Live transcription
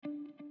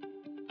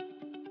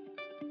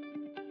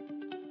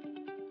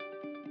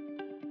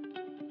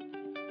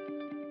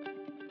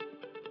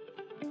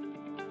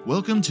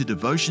Welcome to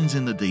Devotions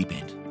in the Deep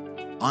End.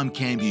 I'm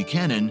Cam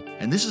Buchanan,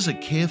 and this is a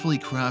carefully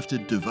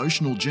crafted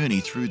devotional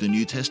journey through the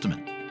New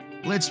Testament.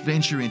 Let's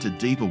venture into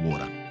deeper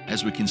water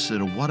as we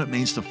consider what it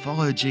means to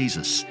follow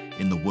Jesus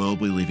in the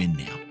world we live in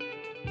now.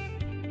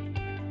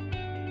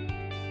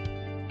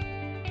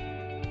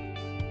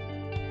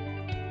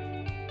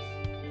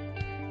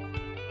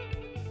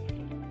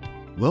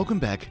 Welcome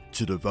back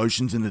to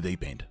Devotions in the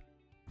Deep End.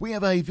 We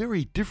have a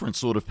very different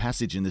sort of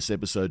passage in this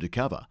episode to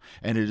cover,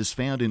 and it is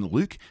found in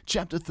Luke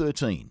chapter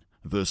 13,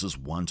 verses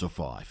 1 to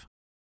 5.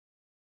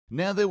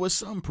 Now there were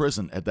some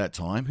present at that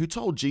time who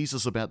told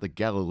Jesus about the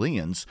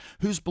Galileans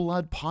whose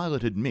blood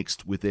Pilate had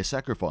mixed with their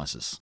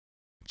sacrifices.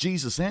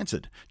 Jesus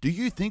answered, "Do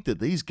you think that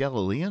these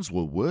Galileans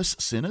were worse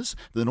sinners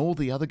than all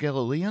the other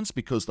Galileans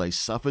because they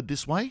suffered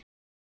this way?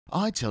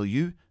 I tell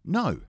you,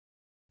 no.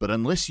 But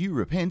unless you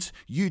repent,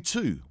 you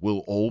too will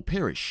all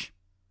perish.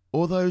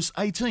 Or those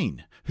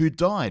 18 who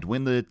died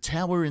when the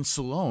tower in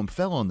Siloam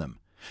fell on them.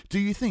 Do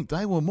you think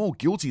they were more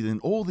guilty than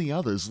all the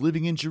others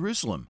living in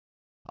Jerusalem?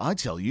 I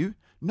tell you,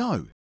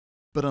 no.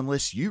 But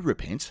unless you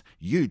repent,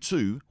 you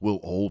too will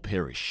all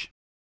perish."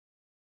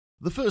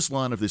 The first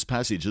line of this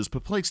passage has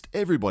perplexed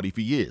everybody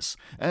for years,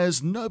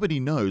 as nobody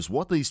knows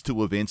what these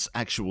two events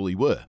actually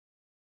were.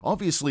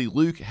 Obviously,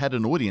 Luke had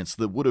an audience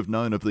that would have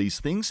known of these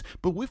things,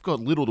 but we've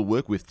got little to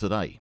work with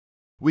today.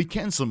 We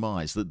can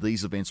surmise that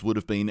these events would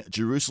have been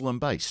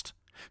Jerusalem-based.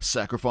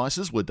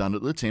 Sacrifices were done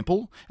at the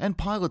temple, and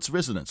Pilate's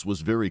residence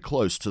was very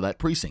close to that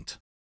precinct.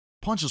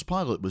 Pontius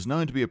Pilate was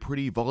known to be a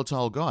pretty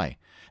volatile guy,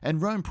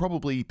 and Rome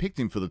probably picked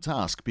him for the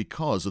task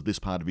because of this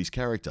part of his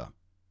character.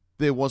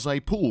 There was a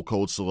pool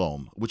called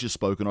Siloam, which is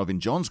spoken of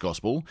in John's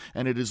Gospel,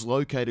 and it is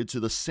located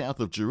to the south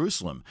of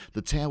Jerusalem.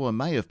 The tower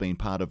may have been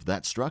part of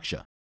that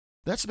structure.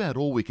 That's about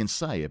all we can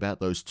say about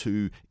those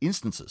two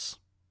instances.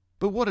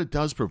 But what it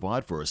does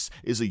provide for us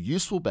is a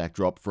useful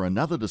backdrop for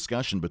another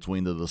discussion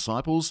between the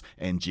disciples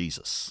and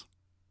Jesus.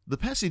 The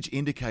passage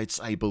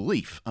indicates a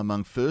belief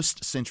among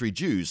first-century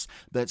Jews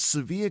that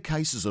severe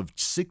cases of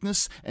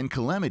sickness and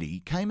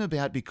calamity came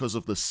about because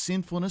of the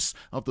sinfulness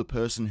of the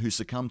person who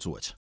succumbed to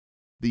it.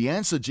 The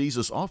answer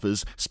Jesus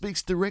offers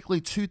speaks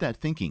directly to that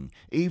thinking,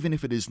 even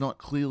if it is not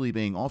clearly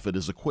being offered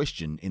as a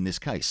question in this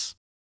case.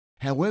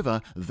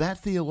 However,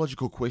 that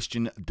theological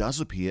question does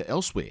appear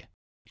elsewhere.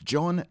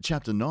 John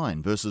chapter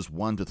 9 verses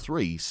 1 to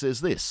 3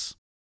 says this: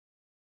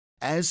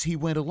 "As he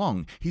went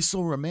along, he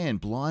saw a man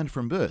blind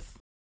from birth.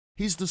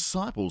 His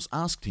disciples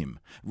asked him,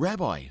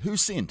 'Rabbi, who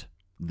sinned,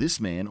 this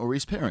man or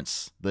his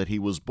parents, that he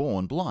was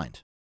born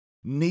blind?'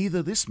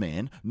 'Neither this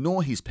man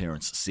nor his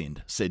parents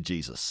sinned,' said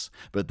Jesus,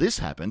 'but this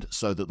happened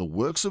so that the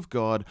works of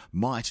God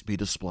might be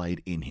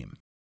displayed in him.'"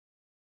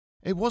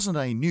 It wasn't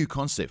a new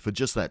concept for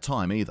just that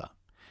time either.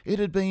 It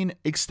had been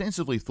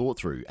extensively thought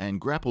through and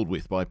grappled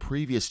with by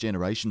previous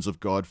generations of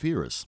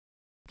God-fearers.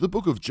 The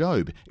book of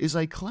Job is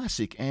a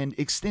classic and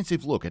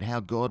extensive look at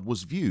how God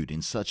was viewed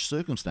in such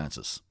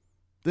circumstances.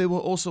 There were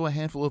also a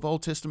handful of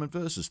Old Testament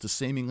verses to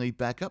seemingly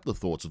back up the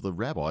thoughts of the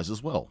rabbis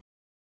as well.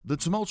 The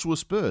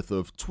tumultuous birth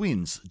of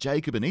twins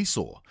Jacob and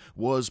Esau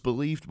was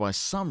believed by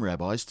some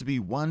rabbis to be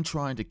one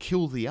trying to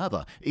kill the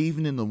other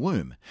even in the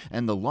womb,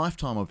 and the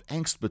lifetime of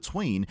angst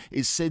between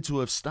is said to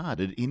have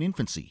started in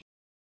infancy.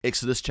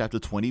 Exodus chapter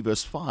 20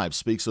 verse 5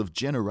 speaks of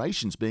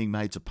generations being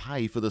made to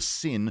pay for the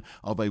sin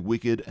of a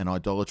wicked and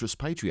idolatrous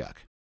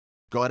patriarch.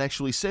 God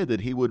actually said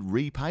that he would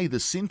repay the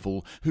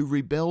sinful who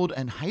rebelled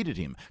and hated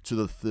him to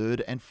the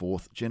third and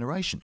fourth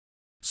generation.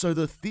 So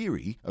the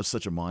theory of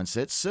such a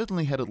mindset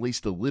certainly had at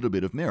least a little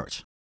bit of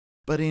merit.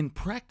 But in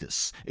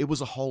practice, it was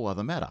a whole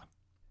other matter.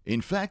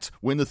 In fact,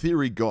 when the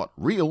theory got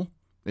real,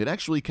 it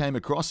actually came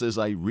across as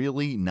a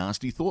really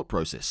nasty thought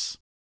process.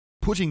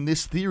 Putting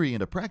this theory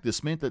into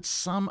practice meant that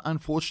some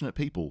unfortunate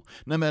people,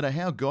 no matter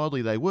how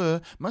godly they were,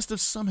 must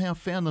have somehow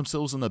found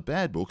themselves in the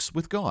bad books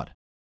with God.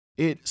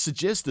 It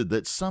suggested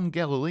that some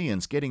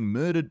Galileans getting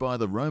murdered by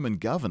the Roman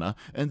governor,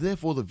 and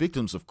therefore the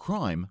victims of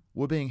crime,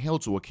 were being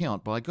held to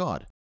account by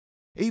God.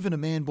 Even a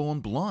man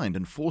born blind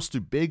and forced to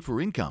beg for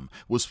income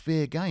was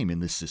fair game in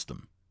this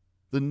system.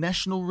 The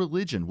national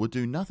religion would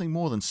do nothing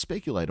more than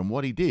speculate on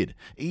what he did,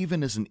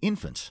 even as an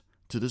infant,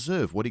 to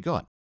deserve what he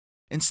got.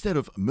 Instead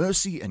of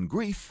mercy and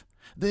grief,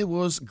 there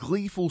was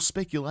gleeful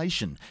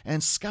speculation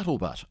and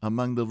scuttlebutt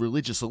among the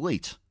religious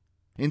elite.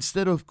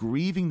 Instead of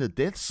grieving the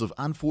deaths of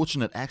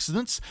unfortunate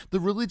accidents, the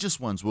religious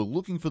ones were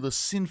looking for the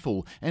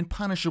sinful and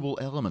punishable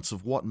elements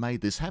of what made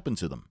this happen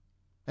to them.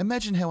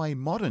 Imagine how a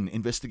modern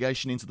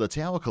investigation into the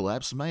tower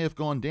collapse may have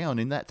gone down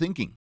in that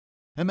thinking.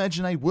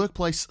 Imagine a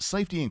workplace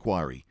safety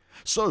inquiry.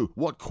 So,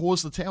 what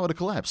caused the tower to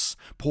collapse?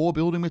 Poor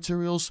building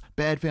materials,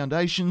 bad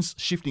foundations,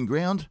 shifting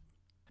ground?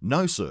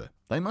 No, sir.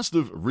 They must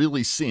have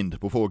really sinned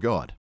before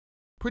God.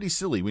 Pretty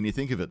silly when you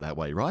think of it that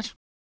way, right?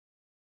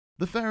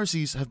 The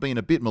Pharisees have been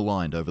a bit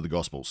maligned over the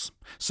Gospels,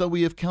 so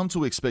we have come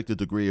to expect a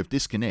degree of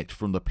disconnect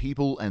from the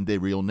people and their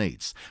real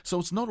needs, so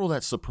it's not all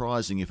that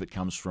surprising if it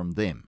comes from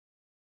them.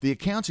 The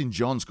account in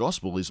John's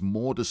Gospel is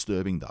more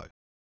disturbing though.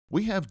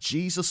 We have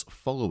Jesus'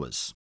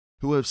 followers,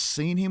 who have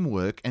seen him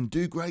work and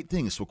do great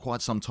things for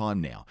quite some time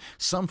now,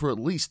 some for at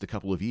least a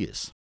couple of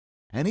years.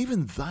 And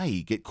even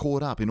they get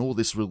caught up in all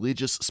this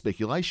religious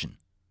speculation.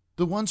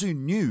 The ones who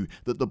knew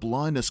that the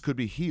blindness could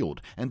be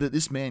healed and that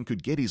this man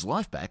could get his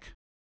life back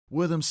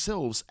were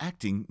themselves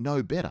acting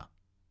no better.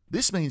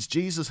 This means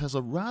Jesus has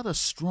a rather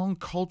strong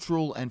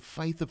cultural and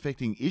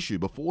faith-affecting issue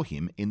before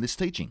him in this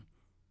teaching.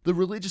 The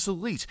religious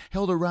elite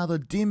held a rather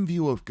dim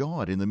view of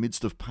God in the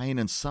midst of pain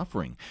and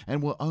suffering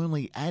and were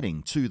only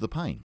adding to the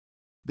pain.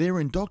 Their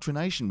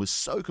indoctrination was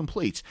so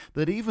complete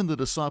that even the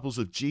disciples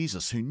of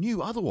Jesus who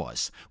knew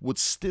otherwise would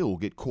still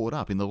get caught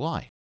up in the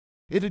lie.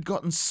 It had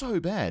gotten so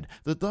bad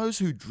that those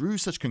who drew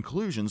such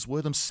conclusions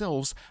were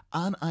themselves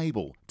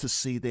unable to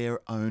see their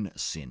own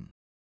sin.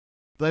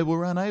 They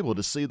were unable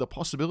to see the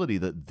possibility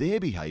that their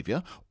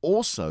behavior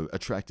also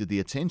attracted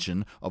the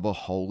attention of a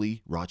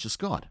holy, righteous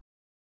God.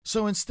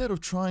 So instead of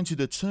trying to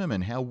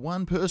determine how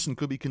one person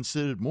could be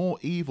considered more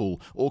evil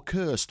or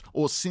cursed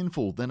or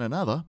sinful than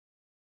another,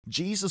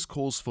 Jesus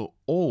calls for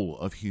all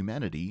of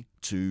humanity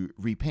to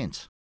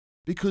repent.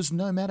 Because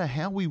no matter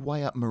how we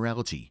weigh up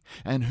morality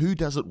and who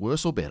does it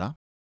worse or better,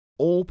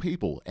 all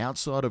people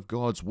outside of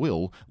God's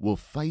will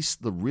face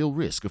the real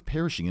risk of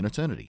perishing in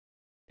eternity.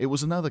 It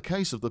was another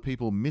case of the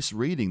people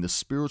misreading the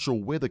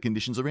spiritual weather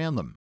conditions around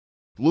them,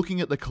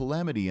 looking at the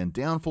calamity and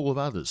downfall of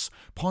others,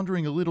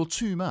 pondering a little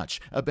too much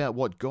about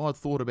what God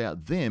thought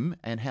about them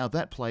and how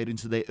that played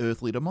into their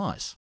earthly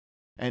demise,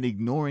 and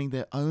ignoring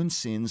their own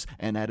sins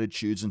and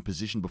attitudes and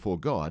position before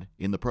God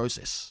in the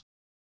process.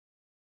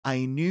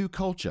 A new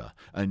culture,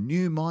 a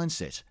new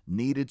mindset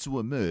needed to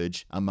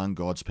emerge among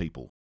God's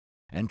people.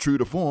 And true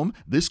to form,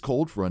 this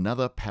called for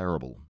another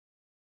parable.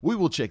 We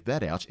will check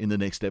that out in the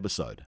next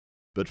episode.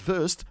 But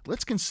first,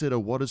 let's consider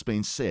what has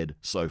been said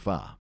so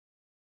far.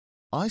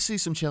 I see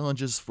some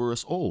challenges for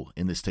us all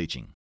in this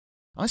teaching.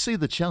 I see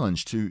the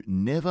challenge to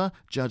never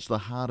judge the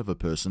heart of a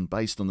person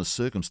based on the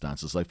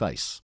circumstances they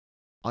face.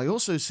 I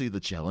also see the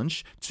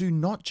challenge to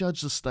not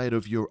judge the state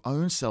of your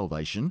own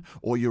salvation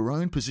or your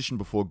own position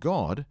before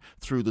God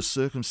through the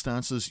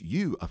circumstances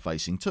you are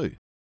facing too.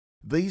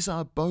 These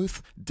are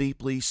both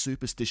deeply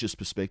superstitious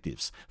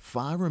perspectives,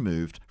 far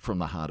removed from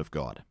the heart of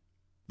God.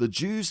 The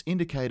Jews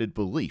indicated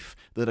belief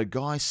that a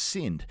guy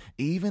sinned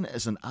even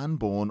as an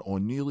unborn or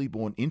newly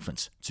born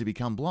infant to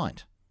become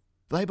blind.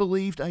 They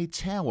believed a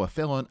tower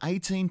fell on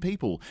 18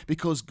 people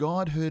because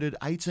God herded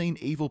 18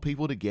 evil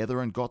people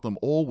together and got them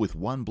all with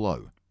one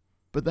blow.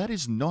 But that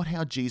is not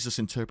how Jesus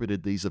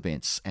interpreted these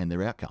events and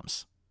their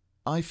outcomes.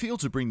 I feel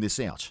to bring this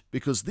out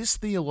because this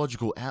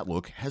theological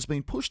outlook has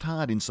been pushed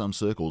hard in some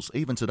circles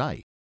even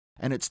today,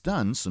 and it's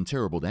done some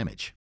terrible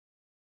damage.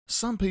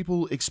 Some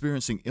people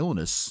experiencing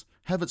illness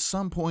have at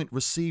some point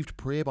received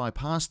prayer by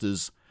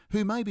pastors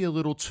who may be a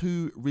little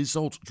too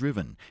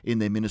result-driven in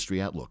their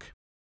ministry outlook.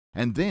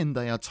 And then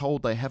they are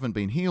told they haven't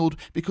been healed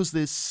because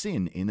there's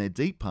sin in their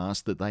deep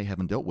past that they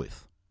haven't dealt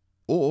with.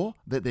 Or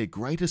that their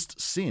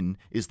greatest sin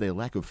is their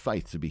lack of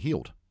faith to be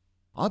healed.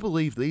 I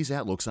believe these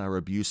outlooks are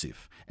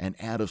abusive and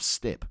out of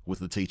step with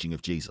the teaching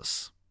of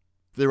Jesus.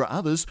 There are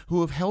others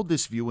who have held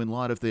this view in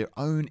light of their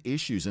own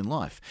issues in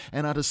life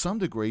and are to some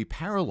degree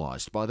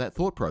paralyzed by that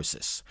thought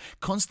process,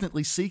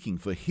 constantly seeking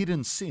for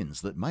hidden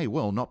sins that may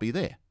well not be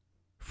there.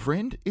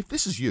 Friend, if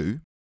this is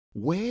you,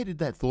 where did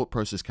that thought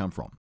process come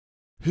from?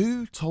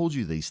 Who told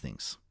you these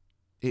things?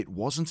 It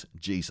wasn't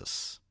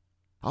Jesus.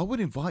 I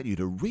would invite you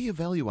to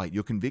reevaluate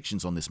your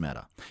convictions on this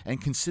matter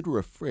and consider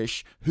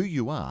afresh who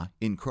you are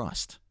in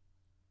Christ.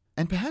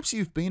 And perhaps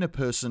you've been a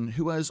person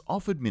who has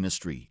offered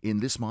ministry in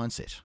this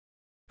mindset.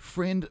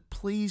 Friend,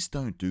 please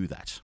don't do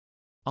that.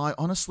 I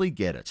honestly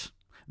get it.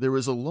 There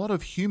is a lot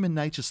of human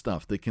nature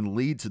stuff that can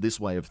lead to this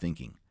way of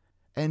thinking.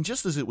 And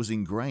just as it was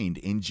ingrained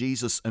in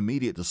Jesus'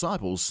 immediate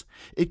disciples,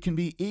 it can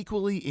be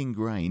equally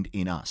ingrained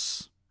in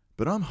us.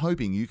 But I'm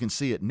hoping you can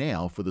see it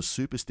now for the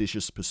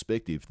superstitious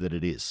perspective that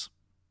it is.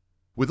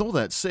 With all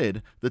that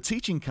said, the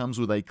teaching comes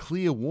with a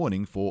clear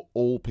warning for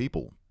all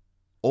people.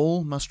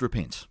 All must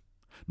repent,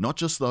 not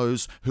just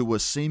those who were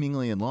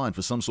seemingly in line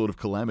for some sort of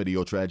calamity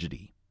or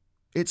tragedy.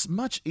 It's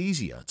much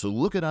easier to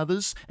look at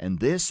others and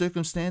their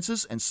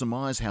circumstances and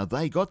surmise how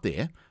they got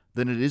there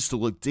than it is to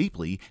look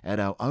deeply at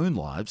our own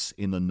lives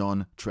in the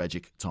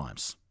non-tragic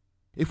times.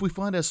 If we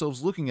find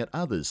ourselves looking at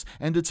others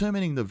and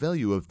determining the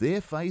value of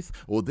their faith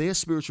or their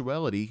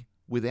spirituality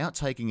without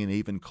taking an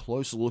even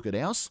closer look at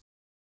ours,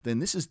 then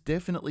this is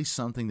definitely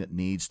something that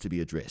needs to be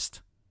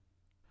addressed.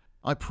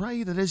 I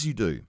pray that as you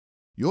do,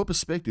 your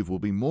perspective will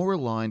be more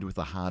aligned with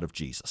the heart of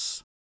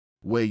Jesus,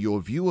 where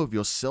your view of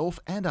yourself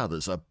and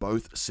others are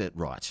both set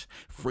right,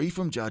 free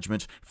from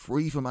judgment,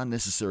 free from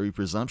unnecessary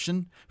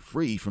presumption,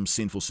 free from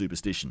sinful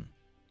superstition,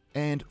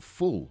 and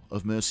full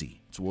of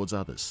mercy towards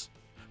others.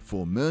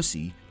 For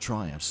mercy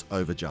triumphs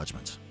over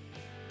judgment.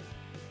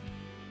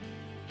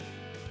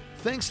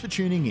 Thanks for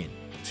tuning in.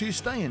 To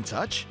stay in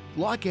touch,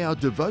 like our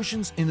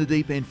Devotions in the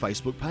Deep End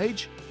Facebook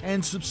page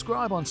and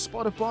subscribe on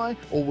Spotify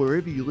or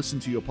wherever you listen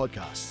to your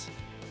podcasts.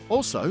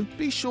 Also,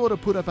 be sure to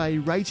put up a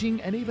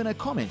rating and even a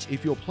comment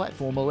if your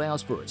platform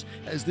allows for it,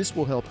 as this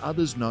will help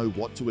others know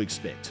what to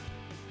expect.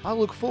 I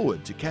look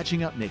forward to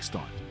catching up next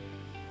time.